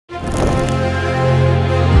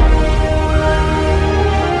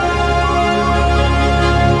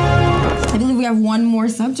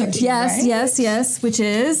subject. Yes, right? yes. Which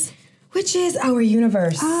is our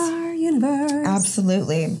universe. our universe.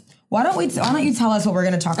 Absolutely. Why don't you tell us what we're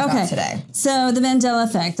going to talk about today? So the Mandela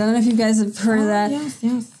Effect. I don't know if you guys have heard of that. Yes.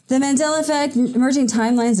 The Mandela Effect, emerging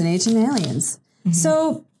timelines and ancient aliens. Mm-hmm.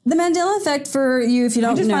 So the Mandela Effect, for you, if you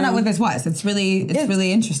don't know. I just found out what this was. It's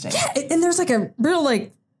really interesting. Yeah, and there's like a real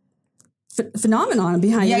phenomenon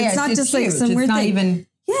behind it. It's not just like some weird thing.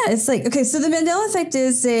 Yeah, it's like, okay, so the Mandela Effect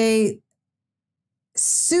is a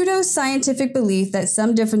pseudo-scientific belief that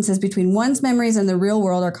some differences between one's memories and the real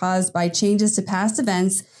world are caused by changes to past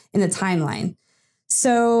events in a timeline.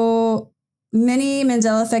 So many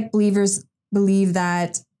Mandela Effect believers believe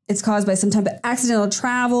that it's caused by some type of accidental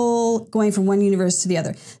travel going from one universe to the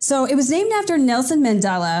other. So it was named after Nelson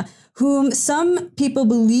Mandela, whom some people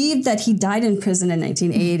believe that he died in prison in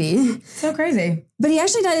 1980. So crazy. But he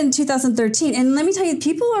actually died in 2013. And let me tell you,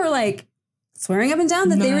 people are like swearing up and down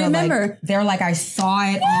that they remember. Like, they're like, I saw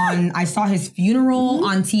it I saw his funeral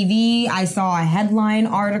on TV. I saw a headline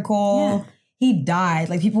article. Yeah. He died.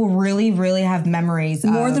 Like, people really, really have memories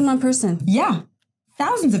More than one person. Yeah.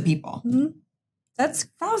 Thousands of people. Mm-hmm. That's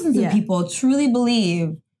thousands of people truly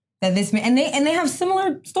believe that this man, and they have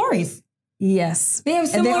similar stories. Yes. They have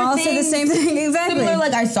similar and they all say the same thing. Exactly. Similar,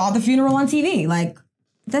 like, I saw the funeral on TV. Like,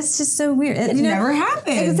 that's just so weird. It never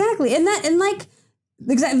happened. Exactly.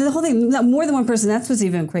 Exactly. The whole thing, not more than one person. That's what's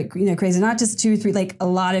even crazy. Not just 2, 3, like a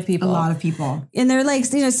lot of people. A lot of people. And they're like,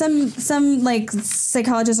 some like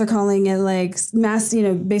psychologists are calling it like mass,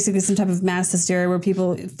 basically some type of mass hysteria where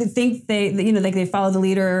people think like they follow the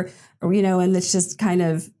leader or, and it's just kind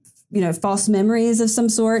of, false memories of some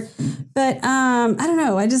sort. But I don't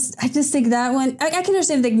know. I just think that one, I can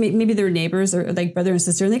understand like maybe they were neighbors or like brother and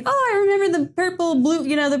sister and like, oh, I remember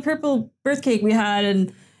the purple birth cake we had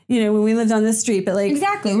and, when we lived on this street, but like...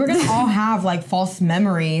 Exactly. We're going to all have like false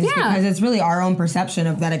memories because it's really our own perception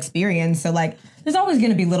of that experience. So like, there's always going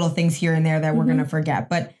to be little things here and there that we're going to forget.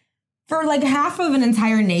 But for like half of an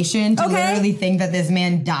entire nation to literally think that this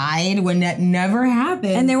man died when that never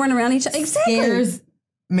happened. And they weren't around each other. Exactly. Scares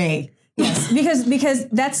me. Yes. because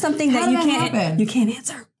that's something that you can't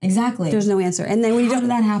answer. Exactly. There's no answer. And then when How did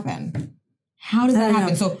that happen? How does that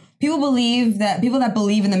happen? So people that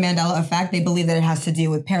believe in the Mandela Effect, they believe that it has to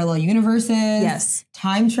do with parallel universes. Yes.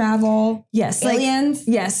 Time travel. Yes. Aliens.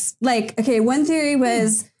 Yes. Like, okay, one theory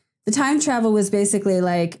was the time travel was basically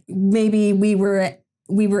like maybe we were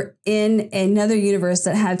in another universe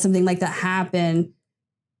that had something like that happen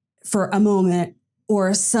for a moment,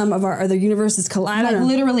 or some of our other universes collide. Like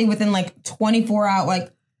literally within like 24 hours.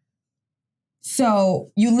 Like,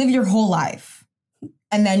 so you live your whole life.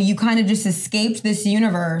 And then you kind of just escaped this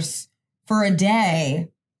universe for a day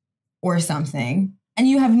or something. And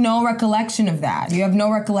you have no recollection of that. You have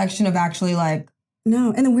no recollection of actually like...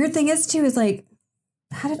 No. And the weird thing is too, is like,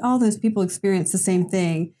 how did all those people experience the same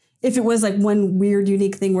thing? If it was like one weird,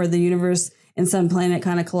 unique thing where the universe and some planet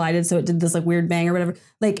kind of collided, so it did this like weird bang or whatever.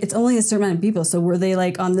 Like, it's only a certain amount of people. So were they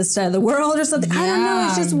like on this side of the world or something? Yeah. I don't know.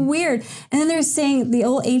 It's just weird. And then they're saying the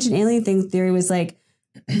old ancient alien thing theory was like,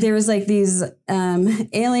 there was like these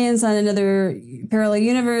aliens on another parallel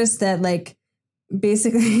universe that like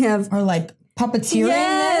basically have... Or like puppeteering.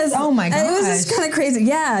 Yes. Oh my gosh. It was just kind of crazy.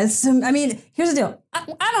 Yeah. I mean, here's the deal.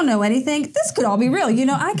 I don't know anything. This could all be real.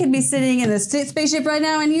 I could be sitting in a spaceship right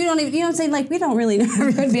now and you don't even, I'm saying like, we don't really know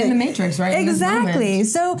everything. Could be in the Matrix, right? Exactly.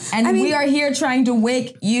 So, we are here trying to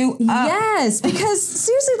wake you up. Yes. Because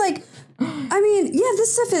seriously, like,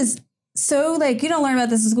 this stuff is... So, like, you don't learn about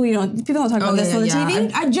this in school. People don't talk about this on the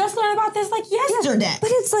TV. I just learned about this, like, yesterday. Yeah, but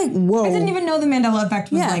it's like, whoa. I didn't even know the Mandela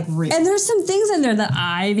Effect was, like, real. And there's some things in there that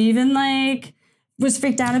I've even, like, was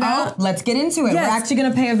freaked out about. Oh, let's get into it. Yes. We're actually going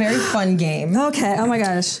to play a very fun game. Okay. Oh, my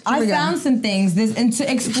gosh. I found some things. And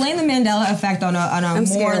to explain the Mandela Effect on a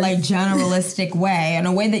more, like, generalistic way, in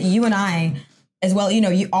a way that you and I, as well,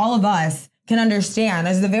 all of us can understand,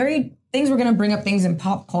 as the very things we're going to bring up things in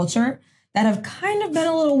pop culture that have kind of been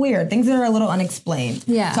a little weird, things that are a little unexplained.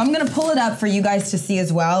 Yeah. So I'm going to pull it up for you guys to see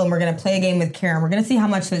as well, and we're going to play a game with Karen. We're going to see how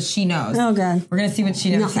much that she knows. Oh, God. We're going to see what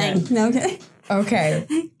she knows. Nothing. Okay. Okay.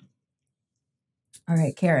 All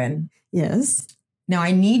right, Karen. Yes. Now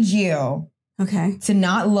I need you to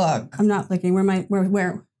not look. I'm not looking.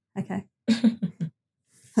 Where? Okay.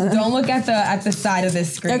 Don't look at the side of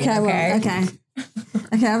this screen. Okay, okay?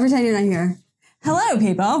 Okay, I'll pretend you're not here. Hello,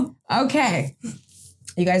 people. Okay.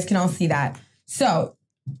 You guys can all see that. So,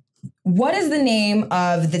 what is the name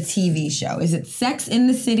of the TV show? Is it Sex in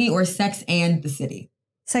the City or Sex and the City?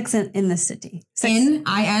 Sex in the City.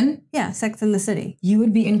 N-I-N? Yeah, Sex in the City. You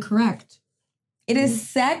would be incorrect. It is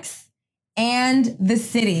Sex and the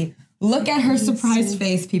City. Look at her surprised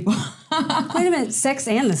face, people. Wait a minute, Sex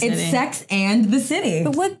and the City. It's Sex and the City.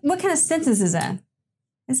 But what kind of sentence is that?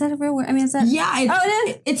 Is that a real word? I mean, is that... Yeah,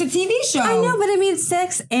 it's a TV show. I know, but I mean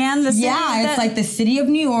Sex and the City. Yeah, it's like the city of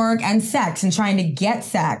New York and sex and trying to get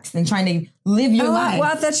sex and trying to live your life. Well,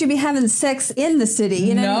 I thought you'd be having sex in the city.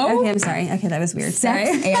 You know? No. Okay, I'm sorry. Okay, that was weird. Sex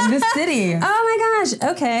sorry. and the City. Oh my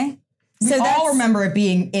gosh. Okay. We all remember it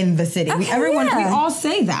being in the city. Okay, we all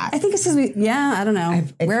say that. I think it's because I don't know.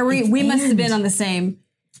 We must have been on the same.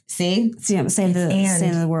 See? Same of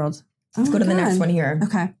the world. Let's go to the next one here.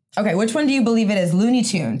 Okay, which one do you believe it is? Looney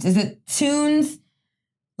Tunes. Is it tunes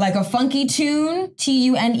like a funky tune,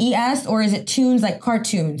 Tunes, or is it tunes like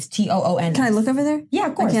cartoons, Toons? Can I look over there? Yeah,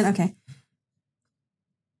 of course. I can, okay.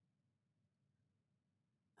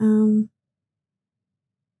 Oh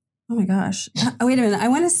my gosh. Wait a minute. I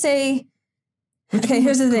want to say... Okay,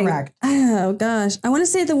 here's the thing. Correct. Oh gosh. I want to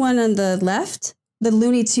say the one on the left, the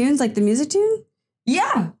Looney Tunes, like the music tune.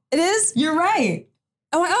 Yeah. It is? You're right.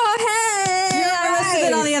 Oh, hey! I must have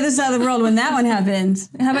been on the other side of the world when that one happened.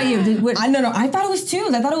 How about you? No. I thought it was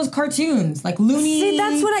tunes. I thought it was cartoons, like Looney. See,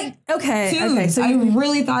 that's what Okay. Tunes. Okay. So I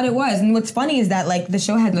really thought it was. And what's funny is that like the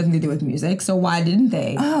show had nothing to do with music, so why didn't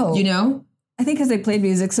they? Oh, you know. I think because they played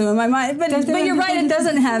music, so in my mind. But you're right. It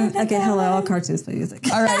doesn't have. Okay. Hello. All cartoons play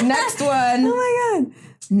music. All right. Next one. Oh my god.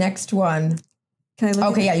 Next one. Can I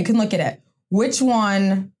look? Okay. Yeah, you can look at it. Which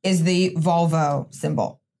one is the Volvo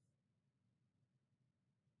symbol?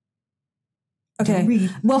 Okay.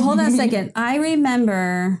 Well, hold on a second. I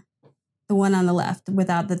remember the one on the left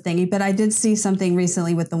without the thingy, but I did see something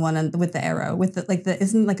recently with the one with the arrow with the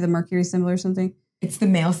isn't it like the Mercury symbol or something? It's the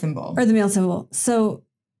male symbol. Or the male symbol. So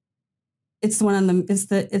it's the one on the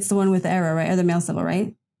it's the one with the arrow, right? Or the male symbol,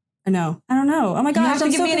 right? Or no? I don't know. Oh my gosh! You have to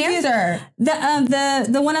I'm give so me an confused. answer.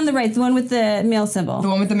 The one on the right, the one with the male symbol. The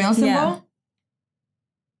one with the male symbol? Yeah.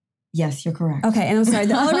 Yes, you're correct. Okay, and I'm sorry.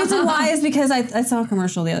 The only reason why is because I saw a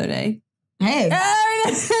commercial the other day. Hey,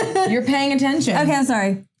 you're paying attention. Okay, I'm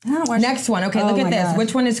sorry. I don't watch Next one. Okay, look at this. gosh.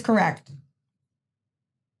 Which one is correct?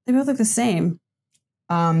 They both look the same.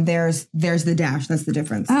 There's the dash. That's the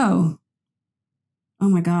difference. Oh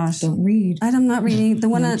my gosh. Don't read. I'm not reading the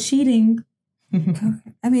one No on cheating.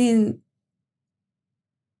 I mean,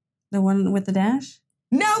 the one with the dash?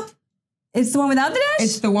 Nope. It's the one without the dash?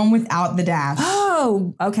 It's the one without the dash.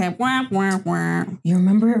 Oh, okay. Wah, wah, wah. You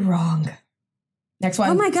remember it wrong. Next one.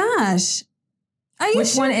 Oh my gosh. Are you Which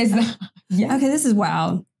sure? one is the... Yeah. Okay, this is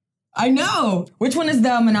wild. I know. Which one is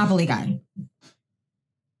the Monopoly guy?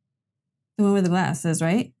 The one with the glasses,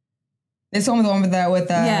 right? This one, the one with the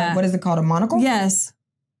Yeah. What is it called? A monocle? Yes.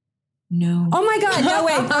 No. Oh my God. No,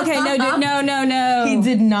 wait. Okay, no. He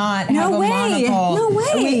did not have a monocle. No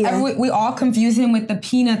way. We all confuse him with the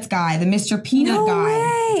Peanuts guy, the Mr. Peanut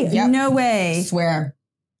guy. Way. Yep. No way. I swear.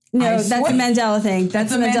 No, that's a Mandela thing.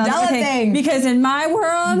 That's a Mandela thing. Because in my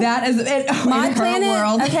world, that is it. My in planet,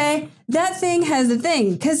 world. Okay, that thing has a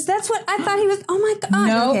thing. Because that's what I thought he was. Oh my God.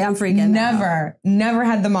 No, okay, I'm freaking Never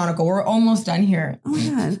had the monocle. We're almost done here. Oh my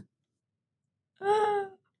God.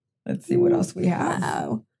 Let's see what else we have.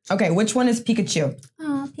 Wow. Okay, which one is Pikachu?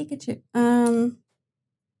 Oh, Pikachu.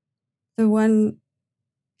 The one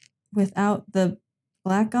without the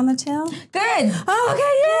black on the tail? Good. Oh,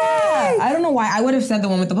 okay, yay! I don't know why. I would have said the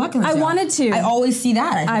one with the black on the tail. I wanted to. I always see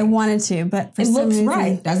that. I wanted to, but for it some looks reason,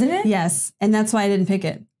 right, doesn't it? Yes, and that's why I didn't pick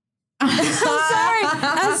it.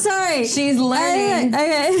 I'm sorry. She's learning.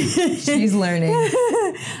 Okay. She's learning.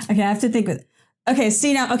 Okay, I have to think with. Okay,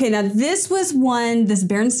 see now. Okay, now this was one. This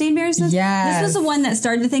Berenstain Bears. Yes. This was the one that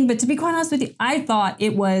started the thing. But to be quite honest with you, I thought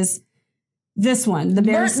it was this one, the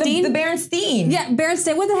Berenstain. The Berenstain. Yeah,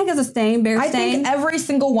 Berenstain. What the heck is a stain? Berenstain. I think every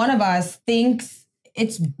single one of us thinks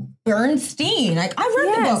it's Bernstein. Like I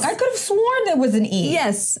read the book. I could have sworn there was an E.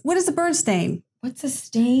 Yes. What is a Berenstain? What's a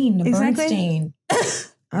stain? A Exactly. Bernstein.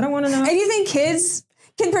 I don't want to know. And you think kids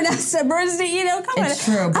can pronounce a Bernstein? You know, come on. It's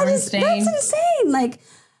true. Bernstein. That's insane. Like.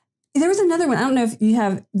 There was another one. I don't know if you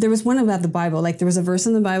have. There was one about the Bible. Like there was a verse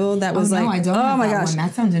in the Bible that was like, I don't. Oh my gosh, one.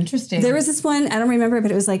 That sounds interesting. There was this one. I don't remember it,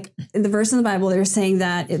 but it was like in the verse in the Bible. They were saying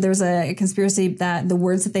that there was a conspiracy that the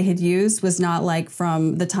words that they had used was not like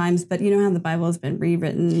from the times, but you know how the Bible has been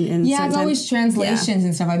rewritten. In it's always translations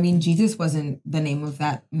and stuff. I mean, Jesus wasn't the name of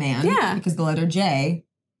that man. Yeah, because the letter J.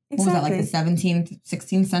 Exactly. What was that, like the 17th,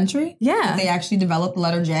 16th century? Yeah, that they actually developed the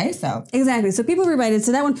letter J. So exactly. So people rewrite it.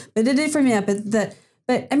 So that one, but it did for me up.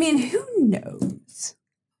 But I mean, who knows?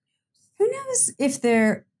 Who knows if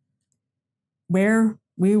they're where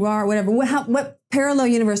we are, whatever, what parallel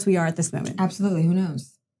universe we are at this moment? Absolutely. Who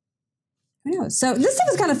knows? Who knows? So this stuff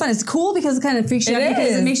is kind of fun. It's cool because it kind of freaks you out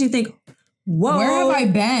because it makes you think, whoa, where have I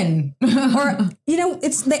been? Or, you know,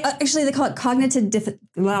 they call it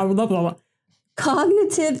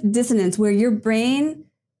cognitive dissonance, where your brain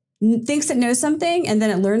thinks it knows something and then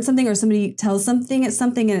it learns something, or somebody tells something it's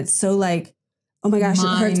something, and it's so like, oh my gosh, it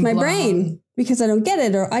hurts my brain because I don't get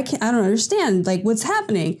it, or I don't understand like what's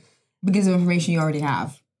happening because of information you already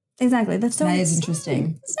have. Exactly. That is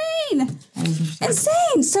interesting. Insane. That is interesting.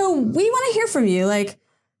 Insane. So we want to hear from you. Like,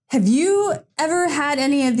 have you ever had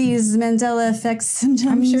any of these Mandela Effect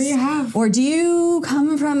symptoms? I'm sure you have. Or do you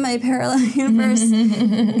come from a parallel universe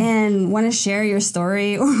and want to share your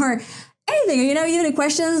story or anything? You know, you have any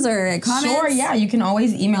questions or comments? Sure, yeah. You can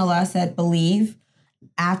always email us at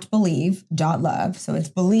believe@believe.love. So it's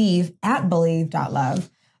believe@believe.love.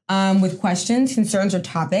 With questions, concerns, or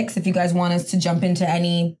topics. If you guys want us to jump into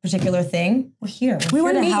any particular thing, we're here. We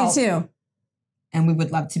want to meet you too. And we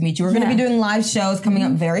would love to meet you. We're going to be doing live shows coming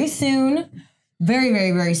up very soon. Very,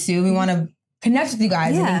 very, very soon. We want to connect with you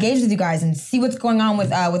guys and engage with you guys and see what's going on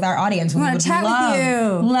with our audience. We want to chat with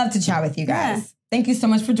you. Love to chat with you guys. Yeah. Thank you so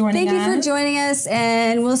much for joining us. Thank you for joining us,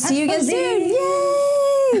 and we'll see you again soon.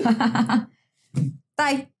 Yay!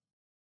 Bye.